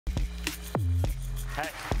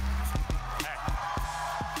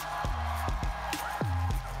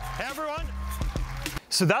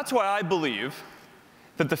So that's why I believe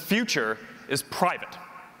that the future is private.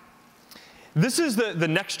 This is the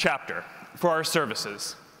next chapter for our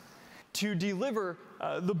services, to deliver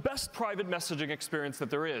the best private messaging experience that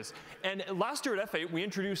there is. And last year at F8, we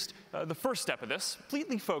introduced the first step of this,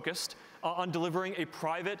 completely focused on delivering a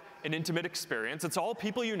private and intimate experience. It's all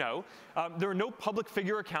people you know. There are no public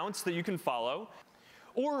figure accounts that you can follow.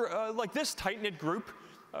 Or like this tight-knit group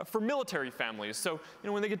for military families. So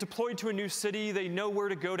when they get deployed to a new city, they know where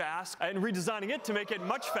to go to ask, and redesigning it to make it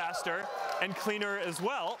much faster and cleaner as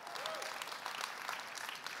well.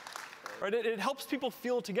 Right? It helps people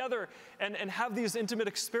feel together and have these intimate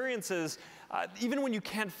experiences. Even when you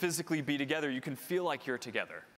can't physically be together, you can feel like you're together.